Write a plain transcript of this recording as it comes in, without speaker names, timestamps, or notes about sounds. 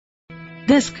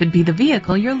This could be the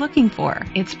vehicle you're looking for.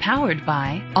 It's powered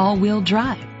by all-wheel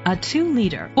drive, a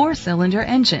 2-liter 4-cylinder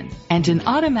engine, and an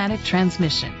automatic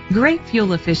transmission. Great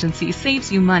fuel efficiency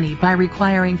saves you money by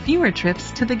requiring fewer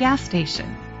trips to the gas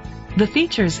station. The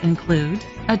features include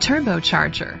a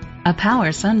turbocharger, a power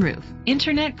sunroof,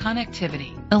 internet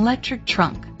connectivity, electric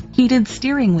trunk, heated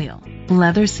steering wheel,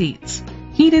 leather seats,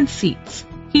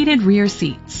 heated rear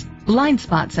seats, blind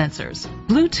spot sensors,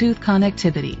 Bluetooth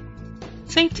connectivity.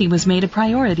 Safety was made a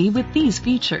priority with these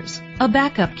features: a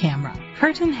backup camera,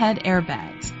 curtain head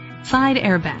airbags, side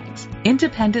airbags,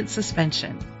 independent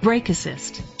suspension, brake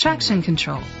assist, traction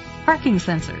control, parking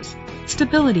sensors,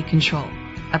 stability control,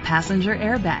 a passenger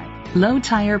airbag, low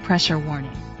tire pressure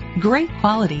warning. Great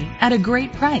quality at a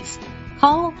great price.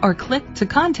 Call or click to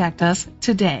contact us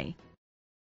today.